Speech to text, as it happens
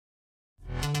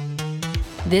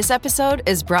This episode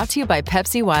is brought to you by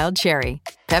Pepsi Wild Cherry.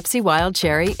 Pepsi Wild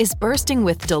Cherry is bursting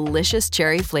with delicious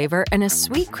cherry flavor and a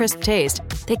sweet, crisp taste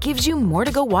that gives you more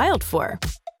to go wild for.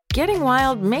 Getting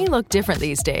wild may look different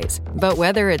these days, but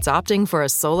whether it's opting for a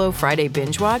solo Friday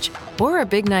binge watch or a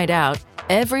big night out,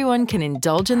 everyone can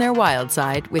indulge in their wild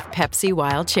side with Pepsi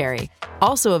Wild Cherry.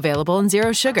 Also available in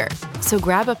Zero Sugar. So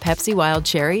grab a Pepsi Wild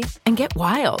Cherry and get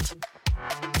wild.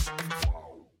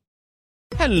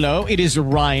 Hello, it is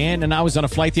Ryan, and I was on a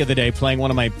flight the other day playing one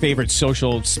of my favorite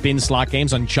social spin slot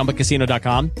games on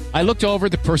ChumbaCasino.com. I looked over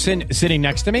at the person sitting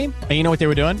next to me, and you know what they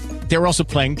were doing? They were also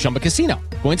playing Chumba Casino.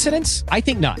 Coincidence? I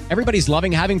think not. Everybody's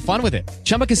loving having fun with it.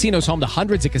 Chumba Casino is home to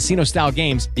hundreds of casino-style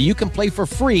games that you can play for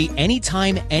free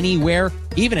anytime, anywhere,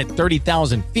 even at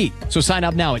 30,000 feet. So sign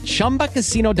up now at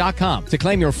ChumbaCasino.com to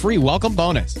claim your free welcome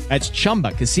bonus. That's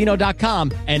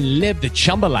ChumbaCasino.com and live the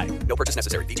Chumba life. No purchase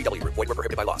necessary. VGW. Void where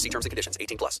prohibited by law. See terms and conditions.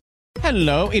 18+.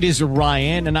 Hello, it is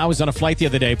Ryan, and I was on a flight the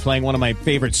other day playing one of my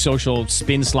favorite social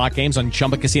spin slot games on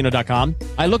ChumbaCasino.com.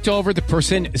 I looked over at the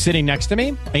person sitting next to me,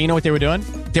 and you know what they were doing?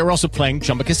 They were also playing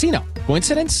Chumba Casino.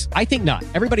 Coincidence? I think not.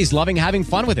 Everybody's loving having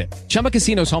fun with it. Chumba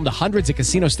Casino is home to hundreds of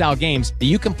casino-style games that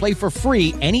you can play for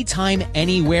free anytime,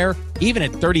 anywhere, even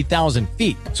at 30,000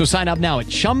 feet. So sign up now at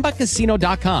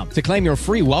ChumbaCasino.com to claim your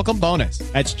free welcome bonus.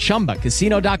 That's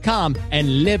ChumbaCasino.com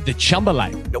and live the Chumba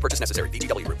life. No purchase necessary.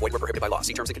 VGW. Void where prohibited by law.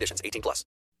 See terms and conditions. 18+.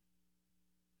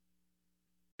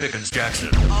 Pickens Jackson.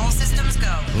 All systems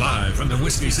go. Live from the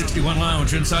Whiskey 61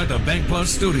 Lounge inside the Bank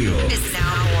Plus studio. This is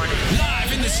Out Warning.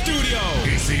 Live in the studio.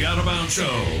 It's the Out of Bounds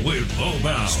Show with Bo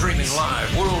Bounds. Streaming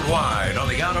live worldwide on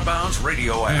the Out of Bounds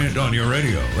radio app. And on your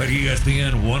radio at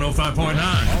ESPN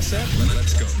 105.9. All set?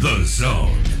 Let's go. The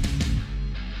Zone.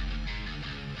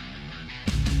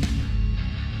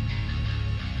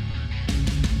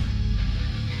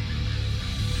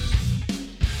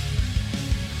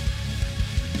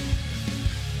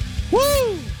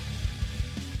 Woo!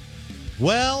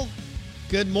 Well,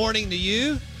 good morning to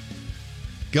you.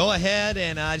 Go ahead,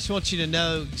 and I just want you to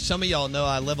know, some of y'all know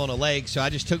I live on a lake, so I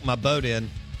just took my boat in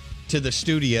to the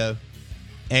studio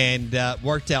and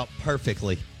worked out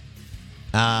perfectly.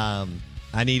 I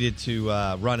needed to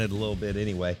run it a little bit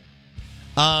anyway.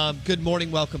 Good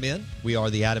morning, welcome in. We are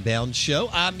the Out of Bounds Show.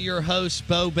 I'm your host,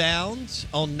 Bo Bounds,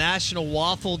 on National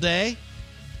Waffle Day.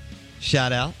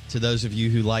 Shout out to those of you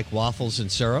who like waffles and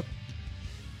syrup.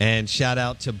 And shout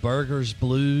out to Burgers,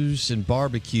 Blues, and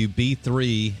Barbecue.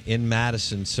 B3 in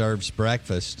Madison serves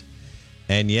breakfast.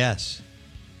 And yes,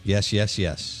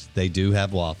 they do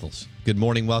have waffles. Good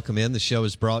morning, welcome in. The show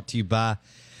is brought to you by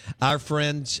our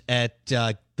friends at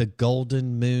the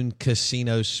Golden Moon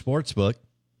Casino Sportsbook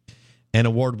and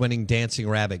award-winning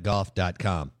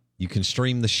DancingRabbitGolf.com. You can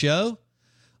stream the show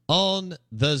on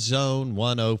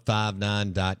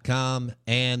thezone1059.com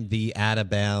and the Out of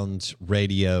Bounds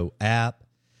radio app.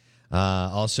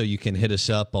 Also, you can hit us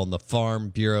up on the Farm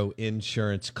Bureau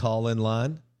Insurance call-in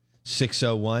line,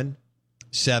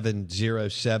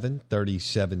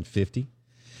 601-707-3750.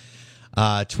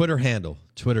 Twitter handle,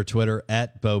 Twitter,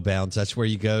 at Bo Bounds. That's where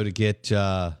you go to get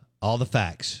all the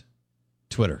facts.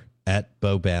 Twitter, at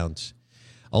Bo Bounds.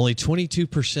 Only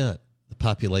 22% of the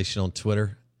population on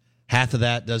Twitter. Half of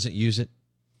that doesn't use it,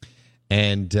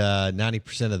 and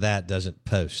 90% of that doesn't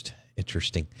post.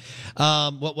 Interesting.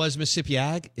 What was Mississippi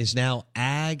Ag is now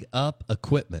Ag Up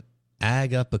Equipment.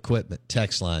 Ag Up Equipment.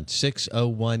 Text line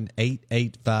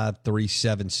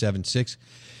 601-885-3776.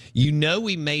 You know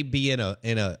we may be in a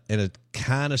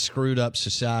kind of screwed up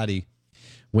society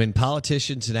when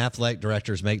politicians and athletic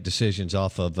directors make decisions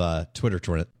off of Twitter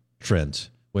trends.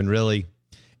 When really,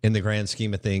 in the grand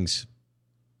scheme of things,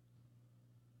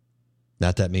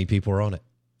 not that many people are on it.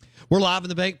 We're live in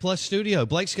the Bank Plus studio.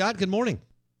 Blake Scott, good morning.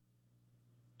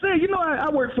 Say, I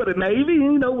work for the Navy.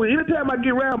 Anytime I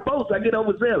get around boats, I get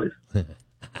overzealous. I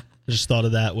just thought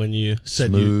of that when you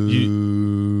said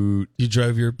you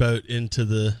drove your boat into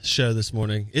the show this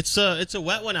morning. It's a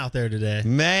wet one out there today.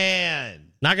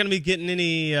 Man. Not going to be getting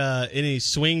any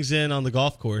swings in on the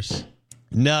golf course.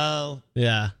 No.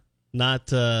 Yeah.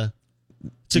 It's a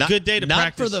good day to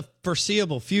practice. Not for the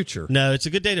foreseeable future. No, it's a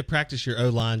good day to practice your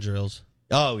O-line drills.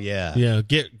 Oh, yeah.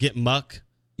 Get muck.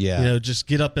 Yeah. Just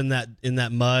get up in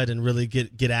that mud and really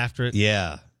get after it.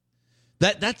 Yeah.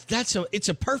 It's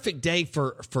a perfect day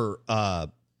for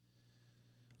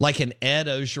like an Ed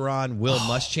Ogeron, Will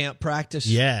Muschamp practice.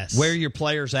 Yes. Wear your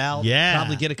players out. Yeah.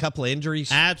 Probably get a couple of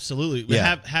injuries. Absolutely.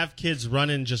 Yeah. Have kids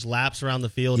running just laps around the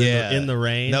field Yeah. in the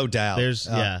rain. No doubt.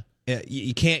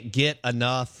 You can't get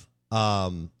enough,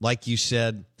 like you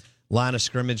said, line of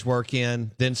scrimmage work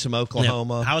in, then some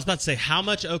Oklahoma. I was about to say, how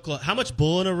much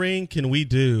bull in a ring can we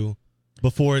do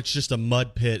before it's just a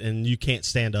mud pit and you can't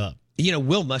stand up. You know,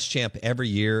 Will Muschamp every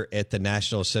year at the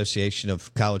National Association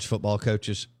of College Football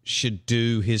Coaches should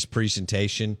do his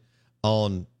presentation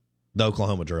on the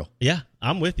Oklahoma drill. Yeah,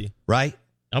 I'm with you. Right?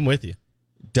 I'm with you.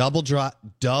 Double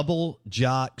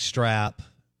jock strap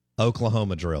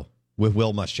Oklahoma drill with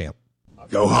Will Muschamp.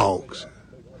 Go Hogs.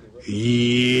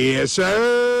 Yes,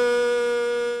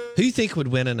 sir. Who do you think would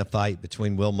win in a fight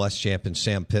between Will Muschamp and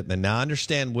Sam Pittman? Now, I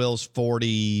understand Will's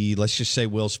 40, let's just say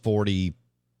Will's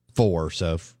 44,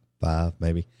 so 5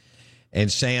 maybe.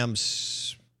 And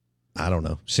Sam's, I don't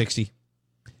know, 60.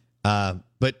 But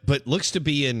looks to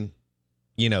be in,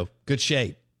 good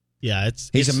shape. Yeah,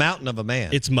 he's a mountain of a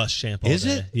man. It's Muschamp all Is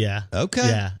day. it? Yeah. Okay.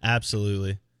 Yeah,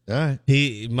 absolutely. All right.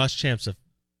 Muschamp's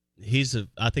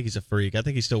I think he's a freak. I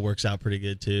think he still works out pretty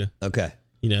good too. Okay.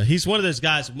 He's one of those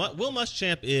guys. Will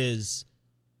Muschamp is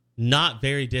not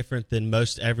very different than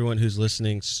most everyone who's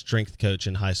listening strength coach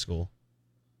in high school.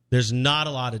 There's not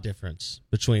a lot of difference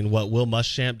between what Will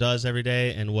Muschamp does every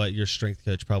day and what your strength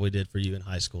coach probably did for you in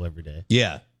high school every day.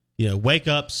 Yeah. Wake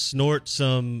up, snort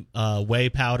some whey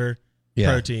powder,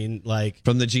 protein, like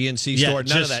from the GNC store.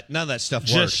 None of that stuff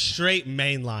works. Just straight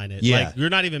mainline it. Yeah. Like, you're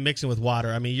not even mixing with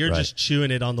water. I mean, you're just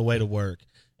chewing it on the way to work.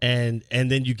 And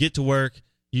then you get to work,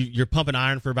 you're pumping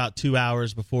iron for about 2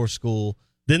 hours before school.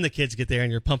 Then the kids get there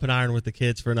and you're pumping iron with the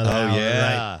kids for another hour.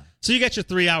 Yeah. Right? So you got your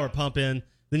 3-hour pump in.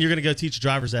 Then you're going to go teach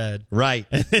driver's ed. Right.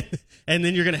 And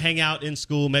then you're going to hang out in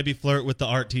school, maybe flirt with the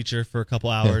art teacher for a couple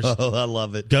hours. Oh, I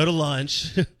love it. Go to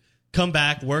lunch. Come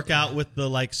back, work out with the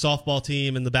softball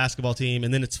team and the basketball team,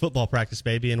 and then it's football practice,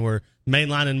 baby, and we're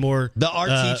mainlining more. The art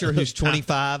teacher who's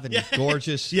 25 and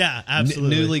gorgeous. Yeah,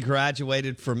 absolutely. Newly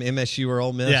graduated from MSU or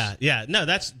Ole Miss. Yeah. No,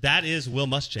 that is Will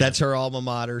Muschamp. That's her alma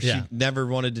mater. Yeah. She never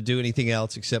wanted to do anything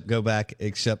else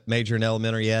except major in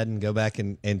elementary ed and go back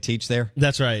and teach there.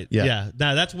 That's right. Yeah.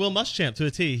 No, that's Will Muschamp to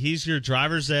a T. He's your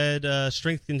driver's ed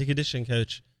strength and conditioning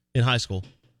coach in high school.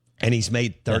 And he's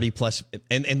made 30 plus,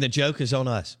 and the joke is on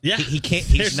us. Yeah, he can't.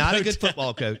 He's not a good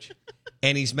football coach,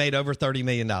 and he's made over $30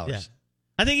 million. Yeah.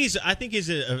 I think he's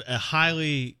a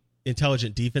highly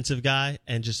intelligent defensive guy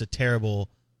and just a terrible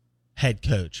head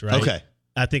coach. Right. Okay.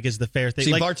 I think is the fair thing.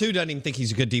 See, Bartu doesn't even think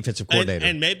he's a good defensive coordinator,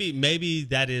 and maybe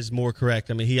that is more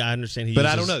correct. I mean, I understand he, but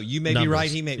I don't know. You may be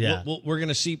right. He may. Yeah. We're going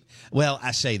to see. Well,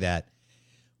 I say that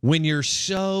when you're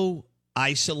so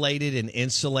isolated and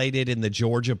insulated in the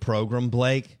Georgia program,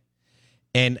 Blake.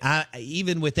 And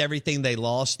even with everything they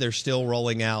lost, they're still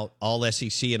rolling out all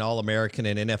SEC and all American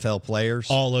and NFL players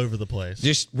all over the place.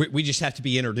 We just have to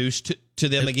be introduced to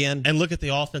them again. And look at the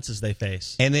offenses they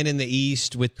face. And then in the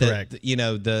East with the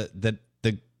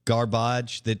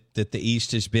garbage that the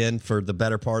East has been for the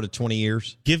better part of 20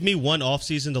 years. Give me one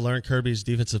offseason to learn Kirby's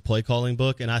defensive play calling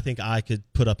book, and I think I could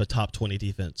put up a top 20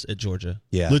 defense at Georgia.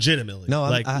 Yeah, legitimately. No,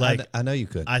 I know you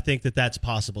could. I think that's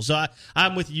possible. So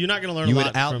I'm with you. You're not going to learn. You a lot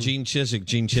would out from Gene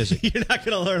Chizik. You're not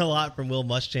going to learn a lot from Will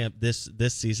Muschamp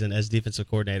this season as defensive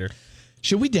coordinator.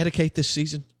 Should we dedicate this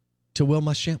season to Will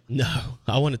Muschamp? No,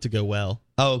 I want it to go well.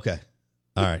 Oh, okay.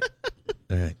 All right.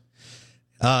 All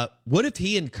right. What if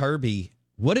he and Kirby?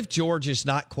 What if George is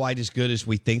not quite as good as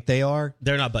we think they are?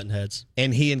 They're not button heads.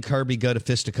 And he and Kirby go to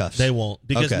fisticuffs. They won't.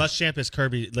 Because Muschamp is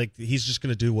Kirby. He's just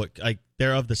going to do what,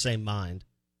 they're of the same mind.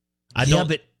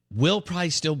 But Will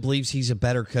probably still believes he's a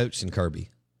better coach than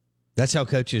Kirby. That's how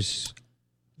coaches.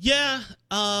 Yeah.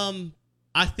 I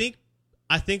think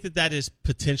that is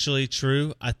potentially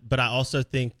true. But I also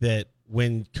think that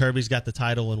when Kirby's got the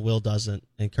title and Will doesn't,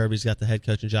 and Kirby's got the head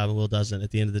coaching job and Will doesn't, at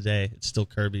the end of the day, it's still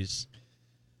Kirby's.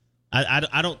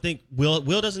 I don't think Will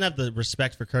doesn't have the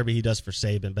respect for Kirby he does for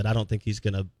Saban, but I don't think he's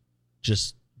going to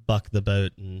just buck the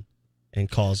boat and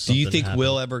cause something. Do you think to happen.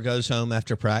 Will ever goes home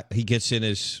after practice? He gets in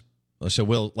his so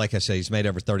Will, like I say, he's made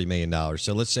over $30 million.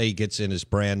 So let's say he gets in his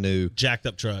brand new jacked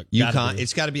up truck. Yukon.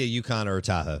 It's got to be a Yukon or a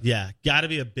Tahoe. Yeah, got to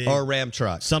be a big or a Ram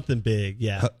truck, something big.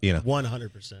 Yeah,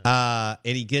 100%.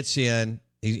 And he gets in.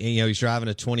 He's driving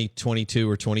a 2022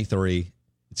 or 23.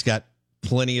 It's got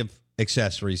plenty of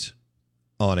accessories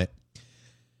on it.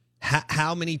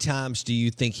 How many times do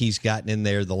you think he's gotten in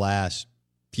there the last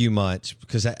few months?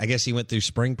 Because I guess he went through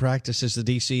spring practice as the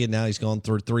DC, and now he's gone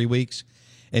through 3 weeks,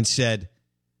 and said,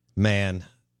 "Man,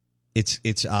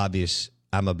 it's obvious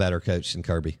I'm a better coach than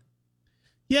Kirby."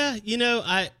 Yeah,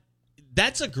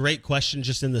 that's a great question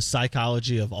just in the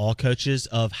psychology of all coaches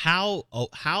of how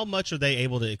much are they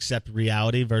able to accept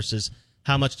reality versus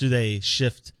how much do they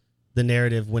shift the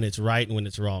narrative when it's right and when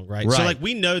it's wrong, right? So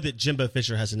we know that Jimbo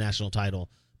Fisher has a national title.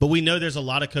 But we know there's a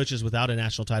lot of coaches without a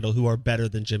national title who are better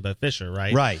than Jimbo Fisher,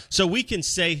 right? Right. So we can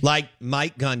say... Like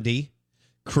Mike Gundy,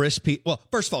 well,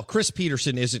 first of all, Chris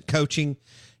Peterson isn't coaching.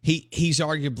 he's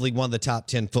arguably one of the top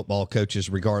 10 football coaches,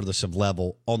 regardless of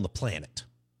level, on the planet,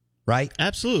 right?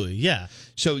 Absolutely, yeah.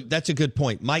 So that's a good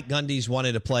point. Mike Gundy's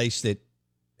wanted a place that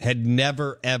had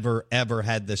never, ever, ever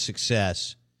had the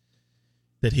success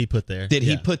that he put there.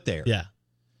 He put there. Yeah.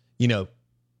 You know,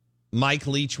 Mike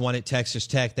Leach won at Texas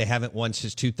Tech. They haven't won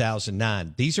since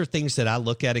 2009. These are things that I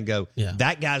look at and go,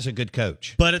 that guy's a good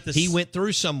coach. But he went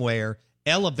through somewhere,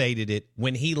 elevated it.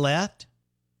 When he left,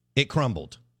 it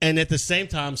crumbled. And at the same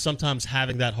time, sometimes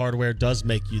having that hardware does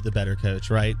make you the better coach,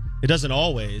 right? It doesn't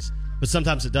always, but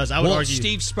sometimes it does. I would argue.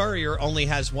 Steve Spurrier only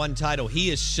has one title.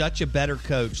 He is such a better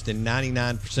coach than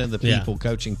 99% of the people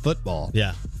coaching football.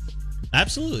 Yeah.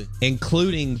 Absolutely.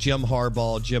 Including Jim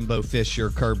Harbaugh, Jimbo Fisher,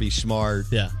 Kirby Smart.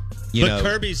 Yeah. But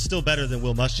Kirby's still better than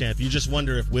Will Muschamp. You just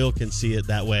wonder if Will can see it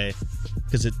that way.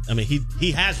 Because,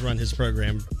 he has run his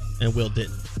program, and Will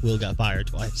didn't. Will got fired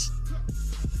twice.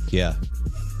 Yeah.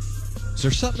 Is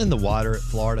there something in the water at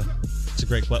Florida? It's a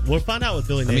great question. We'll find out with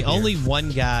Billy Napier. Only one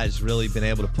guy's really been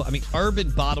able to put... Urban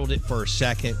bottled it for a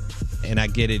second, and I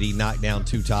get it. He knocked down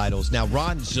 2 titles. Now,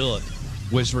 Ron Zook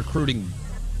was recruiting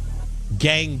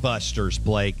gangbusters,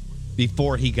 Blake,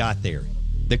 before he got there.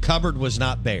 The cupboard was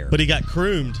not bare. But he got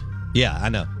croomed. Yeah, I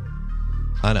know.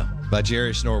 By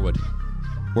Jarius Norwood.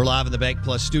 We're live in the Bank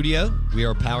Plus studio. We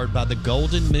are powered by the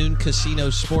Golden Moon Casino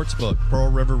Sportsbook,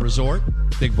 Pearl River Resort.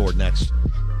 Big board next.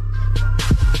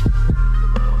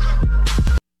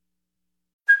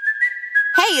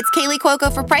 Hey, it's Kaylee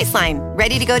Cuoco for Priceline.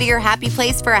 Ready to go to your happy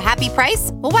place for a happy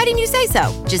price? Well, why didn't you say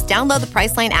so? Just download the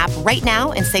Priceline app right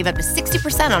now and save up to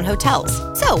 60% on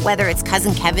hotels. So whether it's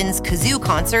Cousin Kevin's Kazoo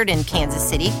Concert in Kansas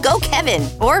City, go Kevin,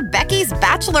 or Becky's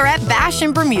Bachelorette Bash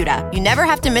in Bermuda, you never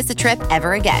have to miss a trip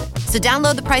ever again. So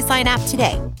download the Priceline app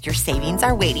today. Your savings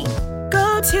are waiting.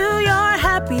 Go to your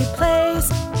happy place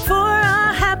for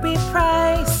a happy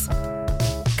price.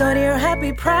 Go to your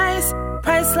happy price,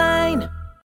 Priceline.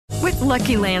 With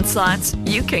Lucky Land Slots,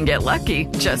 you can get lucky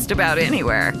just about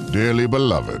anywhere. Dearly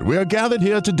beloved, we are gathered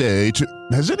here today to...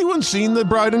 Has anyone seen the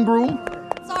bride and groom?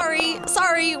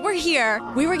 Sorry, we're here.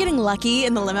 We were getting lucky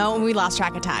in the limo and we lost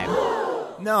track of time.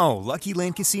 No, Lucky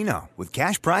Land Casino, with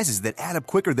cash prizes that add up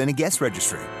quicker than a guest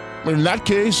registry. In that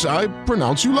case, I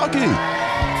pronounce you lucky.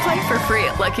 Play for free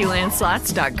at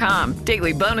LuckyLandSlots.com.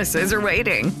 Daily bonuses are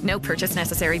waiting. No purchase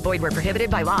necessary. Void where prohibited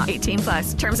by law.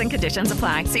 18+. Terms and conditions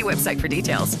apply. See website for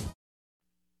details.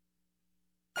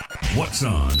 What's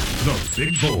on the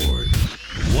big board?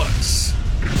 What's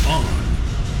on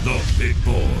the big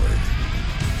board?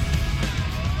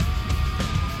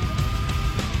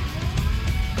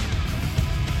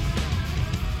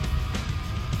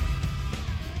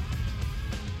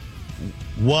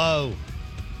 Whoa.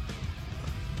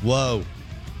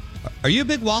 Are you a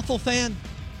big waffle fan?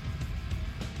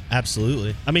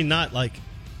 Absolutely. Not like...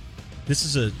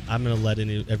 I'm going to let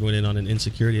everyone in on an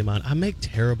insecurity of mine. I make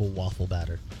terrible waffle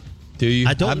batter. Do you?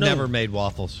 I've never made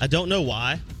waffles. I don't know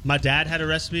why. My dad had a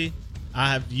recipe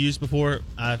I have used before.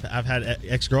 I've had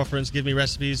ex-girlfriends give me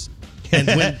recipes.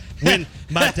 And when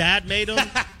my dad made them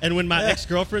and when my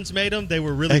ex-girlfriends made them, they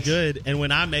were really good. And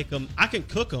when I make them, I can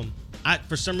cook them.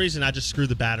 For some reason, I just screw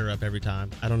the batter up every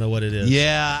time. I don't know what it is.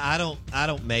 Yeah, I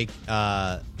don't make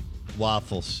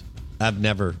waffles. I've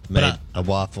never made a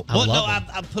waffle.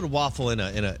 I put a waffle in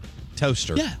a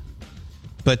toaster. Yeah,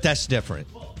 but that's different.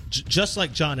 Just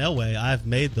like John Elway, I've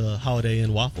made the Holiday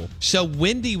Inn waffle. So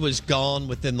Wendy was gone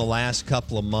within the last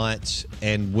couple of months,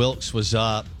 and Wilkes was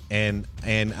up, and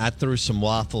I threw some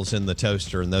waffles in the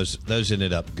toaster, and those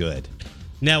ended up good.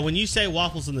 Now, when you say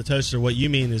waffles in the toaster, what you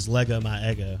mean is Lego my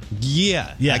Eggo.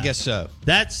 Yeah, I guess so.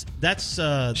 That's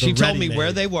she told me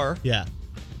where they were. Yeah.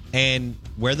 And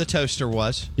where the toaster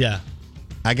was. Yeah.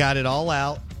 I got it all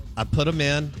out. I put them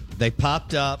in. They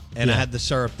popped up, and I had the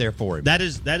syrup there for him. That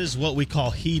is what we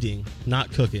call heating,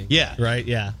 not cooking. Yeah. Right?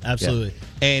 Yeah, absolutely.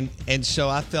 Yeah. And so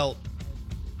I felt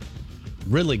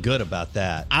really good about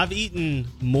that. I've eaten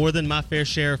more than my fair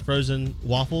share of frozen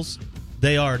waffles.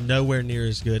 They are nowhere near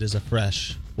as good as a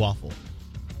fresh waffle.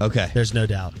 Okay. There's no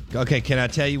doubt. Okay, can I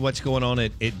tell you what's going on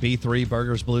at B3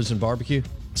 Burgers, Blues, and Barbecue?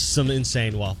 Some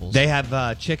insane waffles. They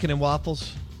have chicken and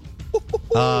waffles.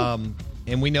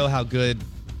 And we know how good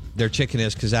their chicken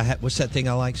is because what's that thing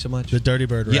I like so much? The Dirty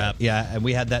Bird wrap. Yeah, and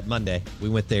we had that Monday. We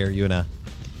went there, you and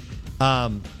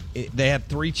I. They have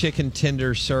 3 chicken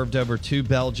tenders served over 2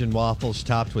 Belgian waffles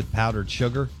topped with powdered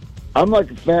sugar. I'm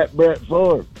like a fat Brett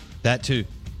Favre. That too.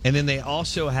 And then they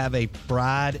also have a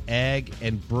fried egg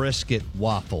and brisket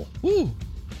waffle. Ooh.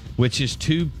 Which is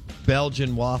 2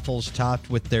 Belgian waffles topped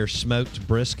with their smoked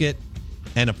brisket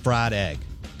and a fried egg.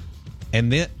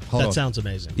 And then that sounds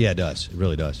amazing. Yeah, it does. It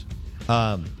really does.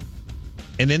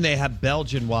 And And then they have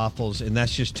Belgian waffles, and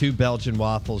that's just 2 Belgian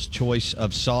waffles, choice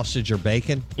of sausage or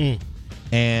bacon,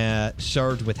 and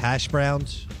served with hash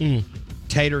browns,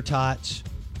 tater tots,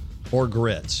 or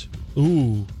grits.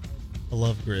 Ooh, I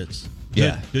love grits.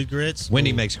 Good grits.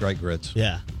 Wendy makes great grits.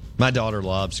 Yeah. My daughter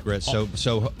loves grits.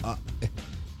 So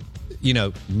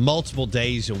multiple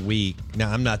days a week.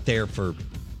 Now, I'm not there for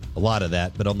a lot of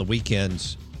that, but on the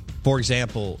weekends, for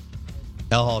example,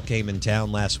 El Hall came in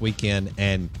town last weekend,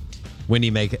 and Wendy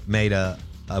made a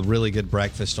really good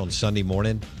breakfast on Sunday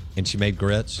morning, and she made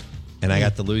grits, and I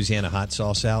got the Louisiana hot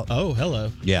sauce out. Oh,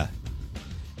 hello. Yeah.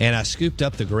 And I scooped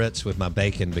up the grits with my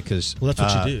bacon because that's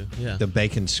what you do. Yeah. The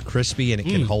bacon's crispy and it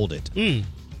can hold it.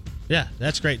 Yeah,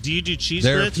 that's great. Do you do cheese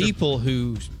there grits? There are people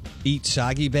who eat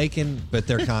soggy bacon, but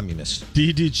they're communists. Do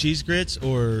you do cheese grits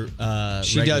or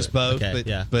she regular? does both,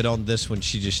 Okay, but on this one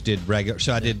she just did regular.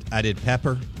 So I did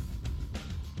pepper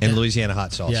and Louisiana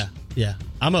hot sauce. Yeah.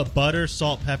 I'm a butter,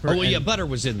 salt, pepper. Oh, well, butter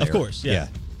was in there. Of course, yeah.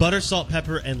 Butter, salt,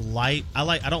 pepper, and light.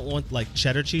 I don't want like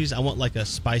cheddar cheese. I want like a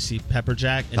spicy pepper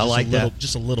jack. And I like that.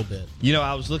 Just a little bit.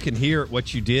 I was looking here at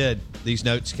what you did. These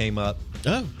notes came up.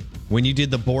 Oh. When you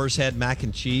did the Boar's Head mac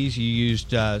and cheese, you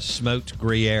used smoked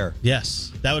Gruyere.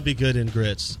 Yes, that would be good in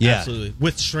grits. Yeah. Absolutely.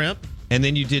 With shrimp. And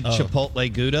then you did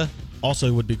Chipotle Gouda.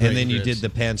 Also would be great. And then in you grits.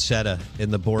 did the pancetta in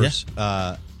the Boar's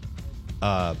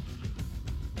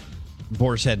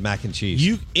Boar's Head mac and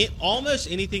cheese. Almost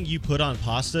anything you put on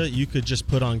pasta, you could just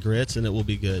put on grits and it will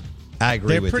be good. I agree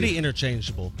with you. They're pretty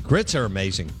interchangeable. Grits are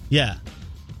amazing. Yeah.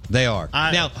 They are.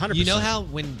 Now, 100%. You know how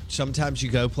when sometimes you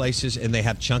go places and they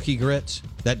have chunky grits?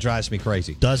 That drives me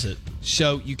crazy. Does it?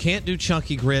 So you can't do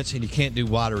chunky grits and you can't do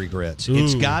watery grits. Ooh,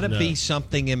 it's got to be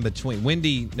something in between.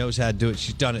 Wendy knows how to do it.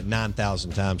 She's done it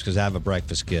 9,000 times because I have a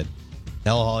breakfast kid.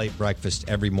 Ella Hall ate breakfast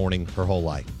every morning her whole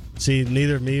life. See,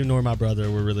 neither me nor my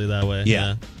brother were really that way.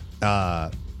 Yeah.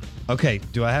 Okay,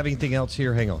 do I have anything else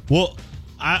here? Hang on. Well,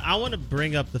 I want to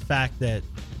bring up the fact that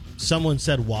someone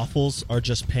said waffles are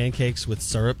just pancakes with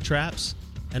syrup traps.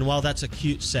 And while that's a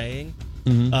cute saying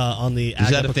on the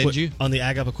Does that offend you? On the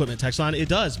Ag Up Equipment text line, it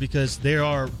does because they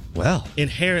are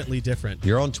inherently different.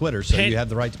 You're on Twitter, so you have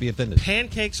the right to be offended.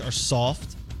 Pancakes are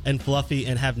soft and fluffy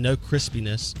and have no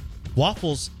crispiness.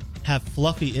 Waffles have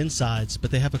fluffy insides,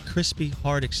 but they have a crispy,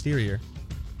 hard exterior,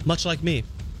 much like me.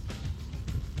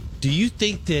 Do you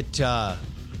think that,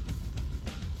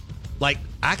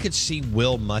 I could see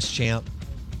Will Muschamp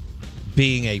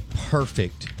being a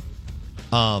perfect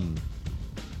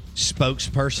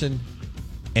spokesperson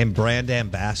and brand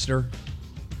ambassador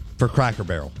for Cracker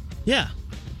Barrel? Yeah.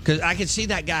 Because I could see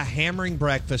that guy hammering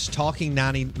breakfast, talking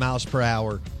 90 miles per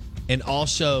hour, and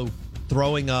also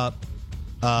throwing up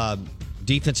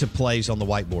defensive plays on the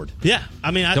whiteboard. Yeah, I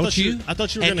mean, I thought you were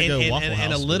going to go Waffle House.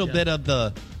 And a little bit of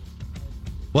the...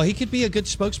 Well, he could be a good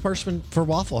spokesperson for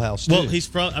Waffle House, too. Well, they're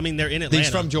in Atlanta. He's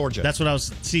from Georgia. That's what I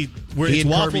was... See, it's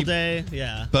Waffle Kirby Day.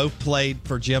 Yeah. Both played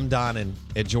for Jim Donnan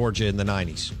at Georgia in the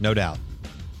 90s, no doubt.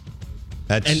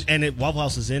 Waffle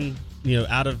House is in,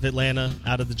 out of Atlanta,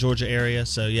 out of the Georgia area.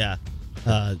 So, yeah.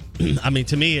 I mean,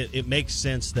 to me, it makes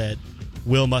sense that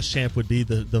Will Muschamp would be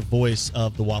the voice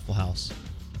of the Waffle House.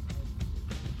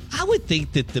 I would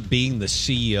think that being the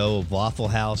CEO of Waffle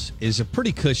House is a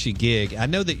pretty cushy gig. I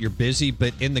know that you're busy,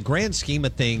 but in the grand scheme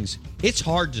of things, it's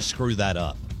hard to screw that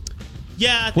up.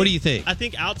 Yeah. What do you think? I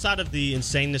think outside of the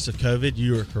insaneness of COVID,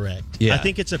 you are correct. Yeah. I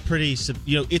think it's a pretty,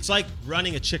 it's like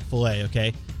running a Chick-fil-A,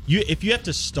 okay? If you have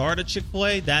to start a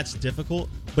Chick-fil-A, that's difficult.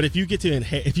 But if you get to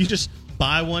if you just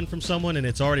buy one from someone and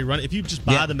it's already running, if you just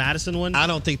buy the Madison one, I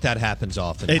don't think that happens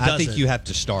often. I think you have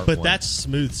to start but one. That's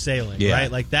smooth sailing,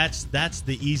 right? Like that's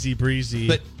the easy breezy.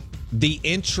 But the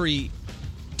entry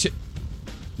to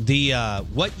the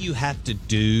what you have to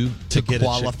do to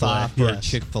qualify for a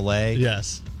Chick-fil-A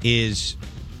is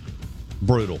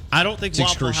brutal. I don't think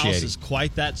Waffle House is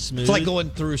quite that smooth. It's like going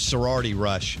through sorority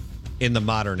rush in the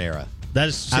modern era.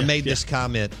 I made this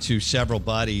comment to several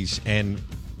buddies and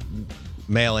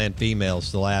male and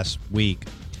females the last week,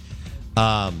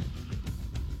 and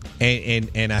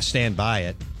I stand by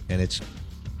it, and it's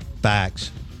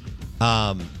facts.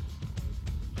 All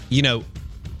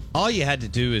you had to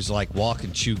do is like walk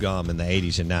and chew gum in the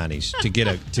 80s and 90s to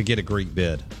get a Greek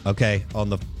bid, okay, on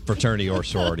the fraternity or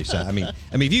sorority side. I mean,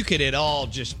 if you could at all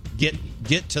just get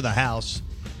to the house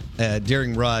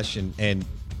during rush and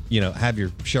have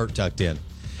your shirt tucked in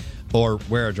or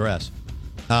wear a dress.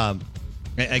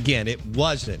 Again, it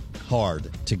wasn't hard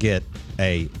to get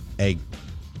a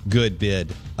good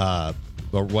bid or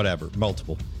whatever,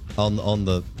 multiple on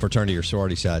the fraternity or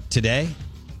sorority side. Today,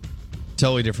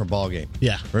 totally different ballgame.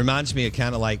 Yeah. Reminds me of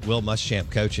kind of like Will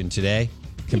Muschamp coaching today,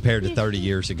 compared to 30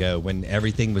 years ago when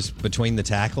everything was between the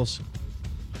tackles,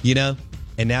 you know?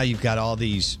 And now you've got all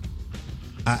these,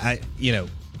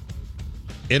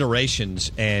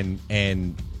 iterations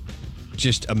and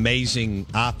just amazing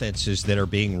offenses that are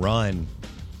being run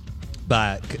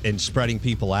and spreading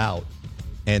people out.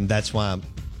 And that's why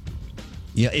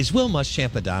is Will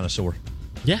Muschamp a dinosaur?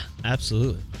 Yeah,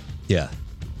 absolutely. Yeah.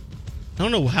 I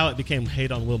don't know how it became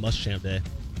hate on Will Muschamp Day.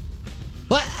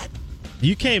 What?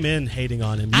 You came in hating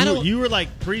on him. You were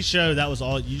like pre-show, that was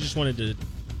all. You just wanted to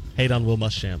hate on Will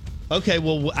Muschamp. Okay,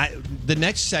 well, the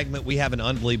next segment, we have an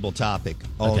unbelievable topic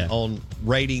on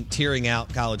rating, tiering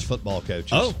out college football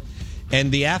coaches. Oh.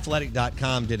 And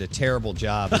theathletic.com did a terrible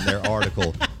job in their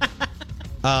article.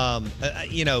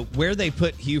 Where they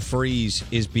put Hugh Freeze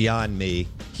is beyond me.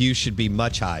 Hugh should be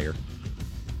much higher.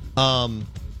 I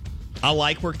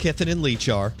like where Kiffin and Leach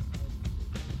are.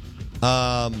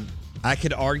 I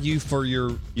could argue for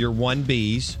your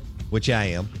 1Bs, which I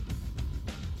am.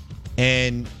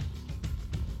 And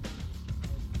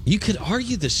you could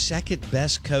argue the second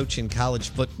best coach in college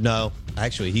football. No,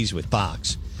 actually, he's with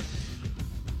Fox.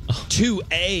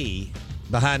 2A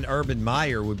behind Urban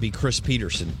Meyer would be Chris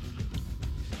Peterson.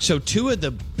 So two of the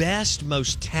best,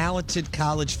 most talented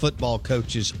college football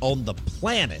coaches on the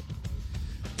planet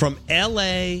from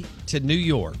L.A. to New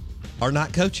York are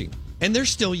not coaching. And they're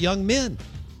still young men.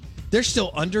 They're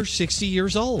still under 60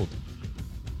 years old.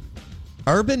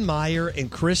 Urban Meyer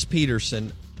and Chris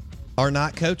Peterson are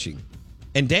not coaching.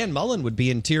 And Dan Mullen would be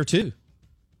in tier 2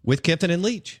 with Kiffin and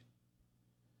Leach.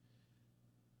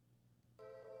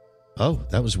 Oh,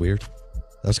 that was weird.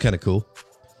 That was kind of cool.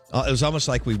 It was almost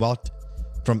like we walked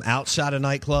from outside a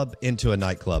nightclub into a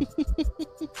nightclub.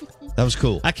 That was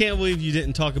cool. I can't believe you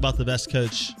didn't talk about the best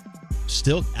coach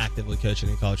still actively coaching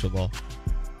in college football.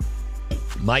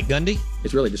 Mike Gundy?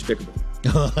 It's really despicable.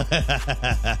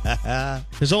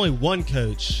 There's only one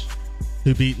coach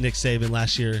who beat Nick Saban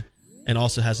last year and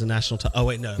also has a national title. Oh,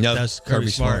 wait, no. That was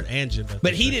Kirby Smart and Jimbo.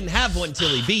 But he didn't have one until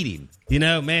he beat him. You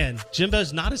know, man,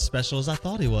 Jimbo's not as special as I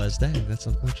thought he was. Dang, that's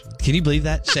unfortunate. Can you believe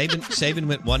that? Saban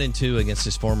went 1-2 against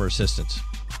his former assistants.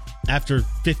 After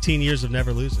 15 years of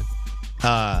never losing.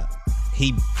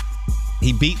 He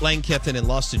beat Lane Kiffin and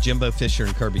lost to Jimbo Fisher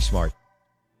and Kirby Smart.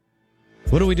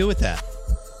 What do we do with that?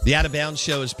 The Out of Bounds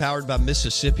Show is powered by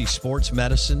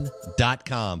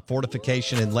MississippiSportsMedicine.com.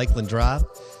 Fortification in Lakeland Drive.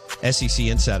 SEC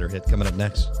Insider Hit coming up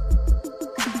next.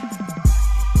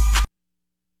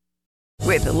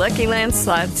 With the Lucky Land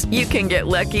Slots, you can get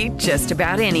lucky just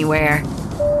about anywhere.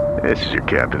 This is your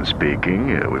captain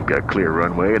speaking. We've got clear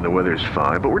runway and the weather's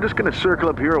fine, but we're just going to circle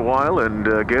up here a while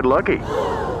and get lucky.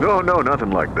 No,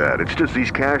 nothing like that. It's just these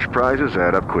cash prizes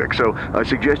add up quick. So I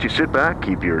suggest you sit back,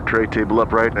 keep your tray table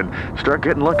upright, and start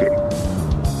getting lucky.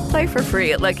 Play for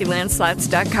free at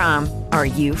LuckyLandSlots.com. Are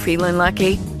you feeling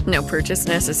lucky? No purchase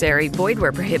necessary. Void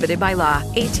where prohibited by law.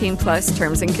 18+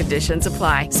 terms and conditions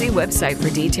apply. See website for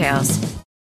details.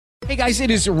 Hey guys, it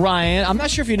is Ryan. I'm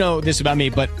not sure if you know this about me,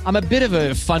 but I'm a bit of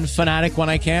a fun fanatic when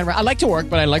I can. I like to work,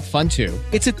 but I like fun too.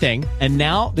 It's a thing. And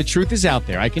now the truth is out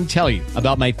there. I can tell you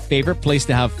about my favorite place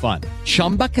to have fun.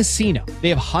 Chumba Casino. They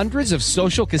have hundreds of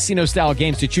social casino style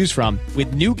games to choose from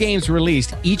with new games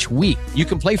released each week. You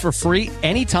can play for free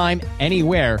anytime,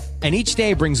 anywhere. And each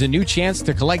day brings a new chance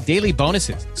to collect daily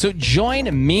bonuses. So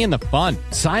join me in the fun.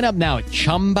 Sign up now at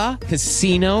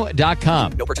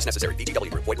ChumbaCasino.com. No purchase necessary. VGW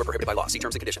Group. Void where prohibited by law. See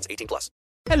terms and conditions. 18+.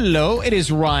 Hello, it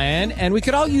is Ryan, and we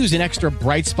could all use an extra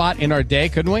bright spot in our day,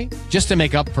 couldn't we? Just to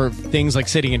make up for things like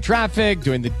sitting in traffic,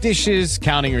 doing the dishes,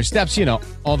 counting your steps,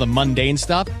 all the mundane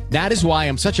stuff. That is why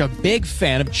I'm such a big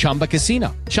fan of Chumba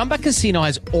Casino. Chumba Casino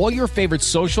has all your favorite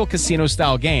social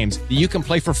casino-style games that you can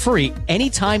play for free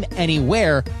anytime,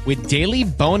 anywhere with daily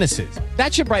bonuses.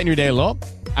 That should brighten your day a little.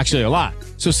 Actually, a lot.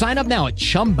 So sign up now at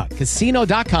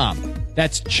ChumbaCasino.com.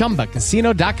 That's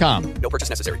ChumbaCasino.com. No purchase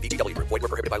necessary. VGW Group. Void where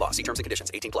prohibited by law. See terms and conditions.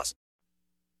 18+.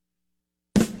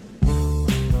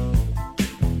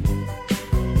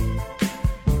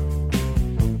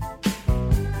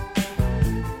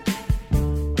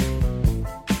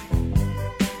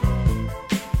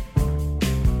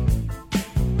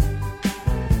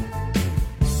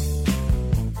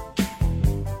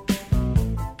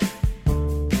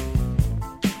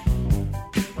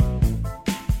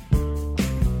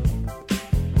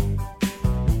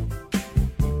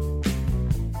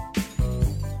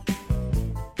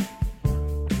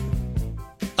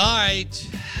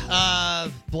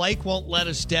 Blake won't let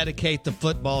us dedicate the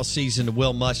football season to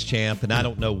Will Muschamp, and I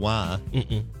don't know why.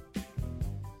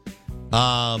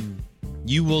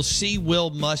 You will see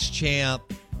Will Muschamp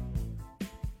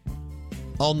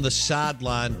on the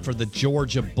sideline for the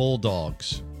Georgia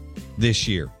Bulldogs this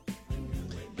year.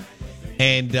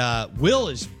 And Will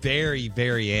is very,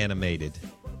 very animated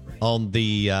on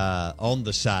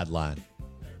the sideline.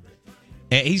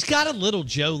 And he's got a little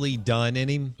Jolie Dunn in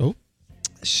him. Oh.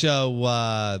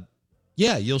 So,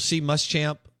 you'll see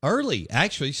Muschamp early.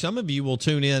 Actually, some of you will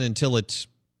tune in until it's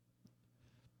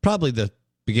probably the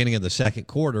beginning of the second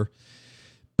quarter.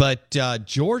 But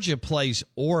Georgia plays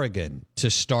Oregon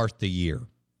to start the year.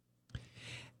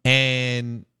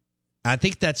 And I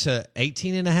think that's a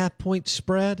 18.5-point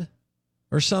spread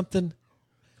or something.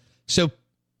 So,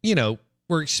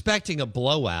 we're expecting a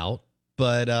blowout,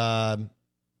 but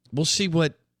we'll see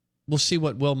what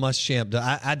Will Muschamp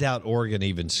does. I doubt Oregon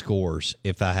even scores,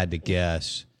 if I had to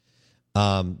guess.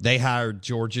 They hired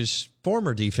Georgia's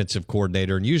former defensive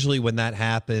coordinator, and usually when that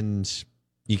happens,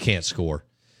 you can't score.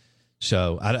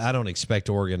 So I don't expect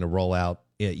Oregon to roll out,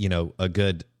 a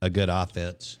good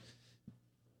offense.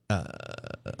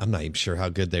 I'm not even sure how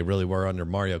good they really were under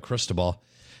Mario Cristobal.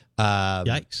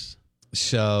 Yikes.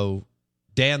 So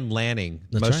Dan Lanning,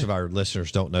 most of our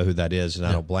listeners don't know who that is, and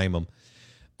I don't blame them.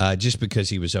 Just because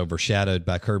he was overshadowed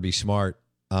by Kirby Smart.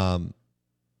 Dan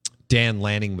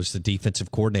Lanning was the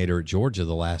defensive coordinator at Georgia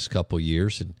the last couple of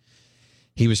years, and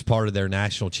he was part of their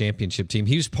national championship team.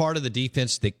 He was part of the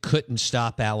defense that couldn't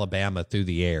stop Alabama through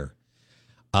the air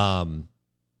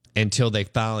until they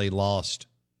finally lost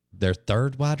their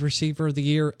third wide receiver of the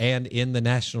year and in the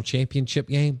national championship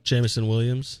game. Jameson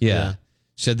Williams. Yeah.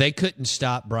 So they couldn't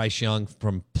stop Bryce Young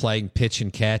from playing pitch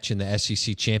and catch in the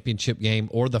SEC championship game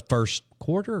or the first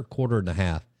quarter and a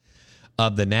half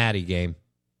of the Natty game.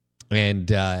 And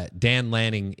Dan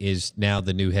Lanning is now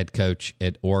the new head coach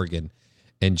at Oregon.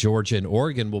 And Georgia and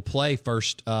Oregon will play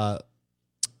first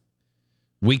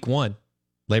week 1,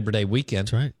 Labor Day weekend.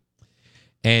 That's right.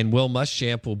 And Will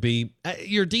Muschamp will be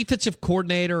your defensive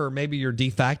coordinator, or maybe your de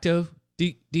facto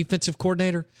defensive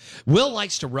coordinator. Will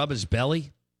likes to rub his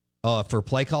belly for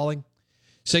play calling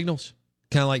signals,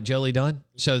 kind of like Jolie Dunn.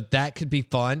 So that could be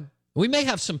fun. We may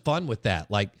have some fun with that.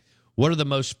 Like, what are the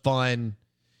most fun?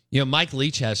 Mike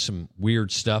Leach has some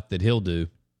weird stuff that he'll do,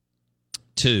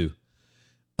 too,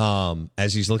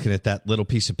 as he's looking at that little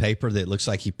piece of paper that looks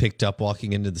like he picked up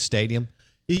walking into the stadium.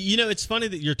 It's funny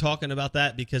that you're talking about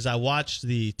that because I watched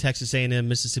the Texas A&M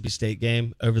Mississippi State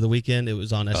game over the weekend. It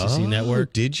was on SEC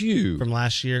Network. Did you? From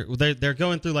last year. They're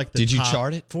going through like the Did you top...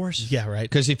 chart it for us? Yeah, right.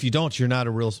 Because if you don't, you're not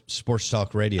a real sports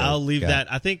talk radio I'll leave guy. that.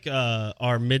 I think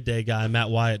our midday guy, Matt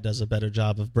Wyatt, does a better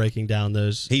job of breaking down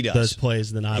those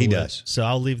plays than I would. He does. So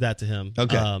I'll leave that to him.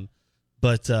 Okay.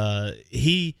 But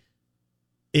they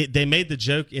made the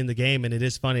joke in the game, and it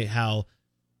is funny how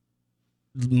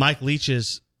Mike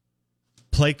Leach's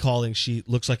play calling sheet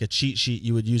looks like a cheat sheet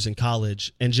you would use in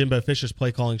college, and Jimbo Fisher's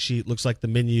play calling sheet looks like the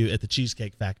menu at the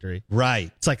Cheesecake Factory. Right.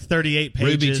 It's like 38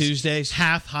 pages. Ruby Tuesdays.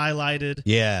 Half highlighted.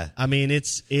 Yeah. I mean,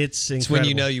 it's incredible. It's when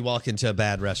you know you walk into a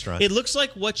bad restaurant. It looks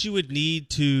like what you would need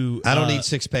to... I don't need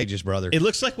 6 pages, brother. It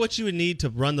looks like what you would need to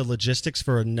run the logistics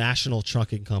for a national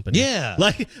trucking company. Yeah.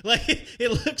 Like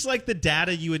it looks like the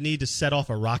data you would need to set off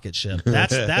a rocket ship.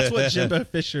 That's what Jimbo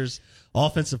Fisher's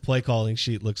offensive play calling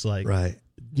sheet looks like. Right.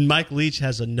 Mike Leach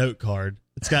has a note card.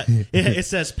 It's got it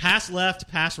says pass left,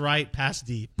 pass right, pass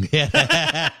deep.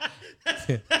 Yeah.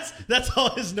 that's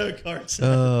all his note card says.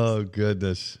 Oh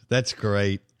goodness, that's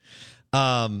great.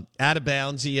 Out of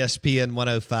bounds, ESPN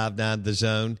 105.9 The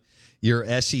Zone. Your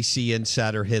SEC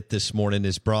Insider Hit this morning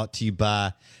is brought to you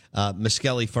by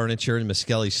Miskelly Furniture and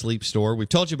Miskelly Sleep Store. We've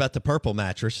told you about the purple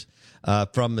mattress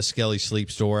from Miskelly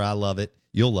Sleep Store. I love it.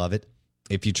 You'll love it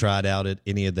if you try it out at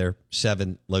any of their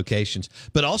 7 locations.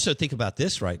 But also think about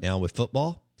this right now with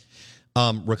football.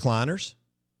 Recliners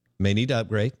may need to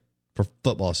upgrade for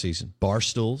football season. Bar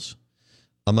stools,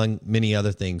 among many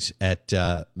other things at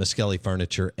Miskelly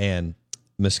Furniture and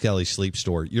Miskelly Sleep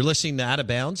Store. You're listening to Out of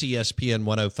Bounds, ESPN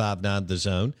 105.9 The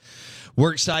Zone.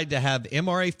 We're excited to have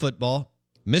MRA football,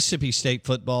 Mississippi State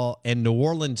football, and New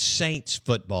Orleans Saints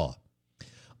football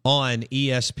on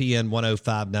ESPN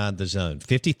 105.9 The Zone.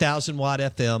 50,000 watt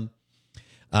FM,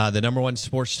 the number 1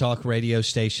 sports talk radio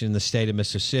station in the state of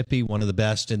Mississippi, one of the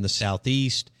best in the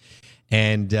Southeast.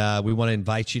 And we want to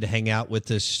invite you to hang out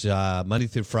with us Monday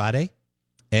through Friday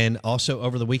and also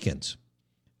over the weekends.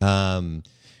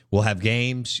 We'll have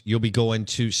games. You'll be going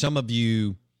to, some of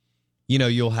you,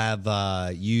 you'll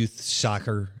have youth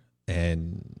soccer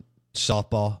and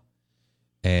softball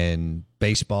and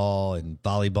baseball and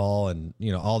volleyball and,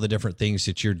 all the different things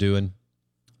that you're doing,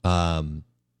 Cub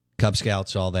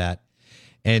Scouts, all that.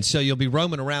 And so you'll be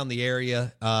roaming around the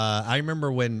area. I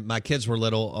remember when my kids were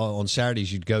little, on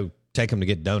Saturdays, you'd go take them to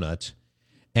get donuts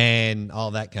and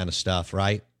all that kind of stuff,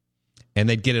 right? And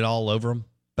they'd get it all over them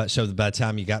But so by the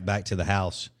time you got back to the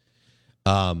house,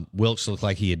 Wilkes looked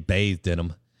like he had bathed in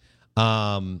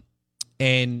them.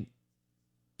 And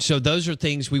so those are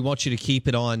things we want you to keep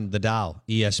it on the dial,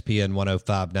 ESPN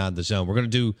 105.9 The Zone. We're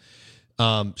going to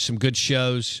do some good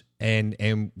shows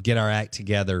and get our act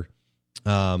together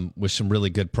with some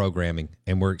really good programming,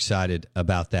 and we're excited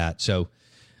about that. So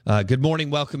good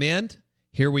morning, welcome in.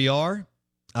 Here we are,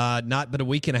 not but a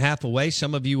week and a half away.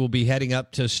 Some of you will be heading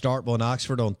up to Starkville and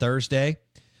Oxford on Thursday,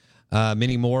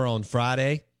 many more on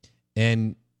Friday,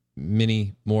 and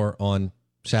many more on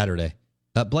Saturday.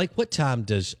 Blake, what time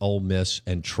does Ole Miss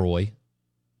and Troy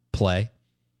play?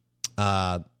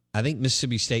 I think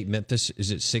Mississippi State, Memphis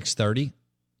is at 6:30.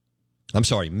 I'm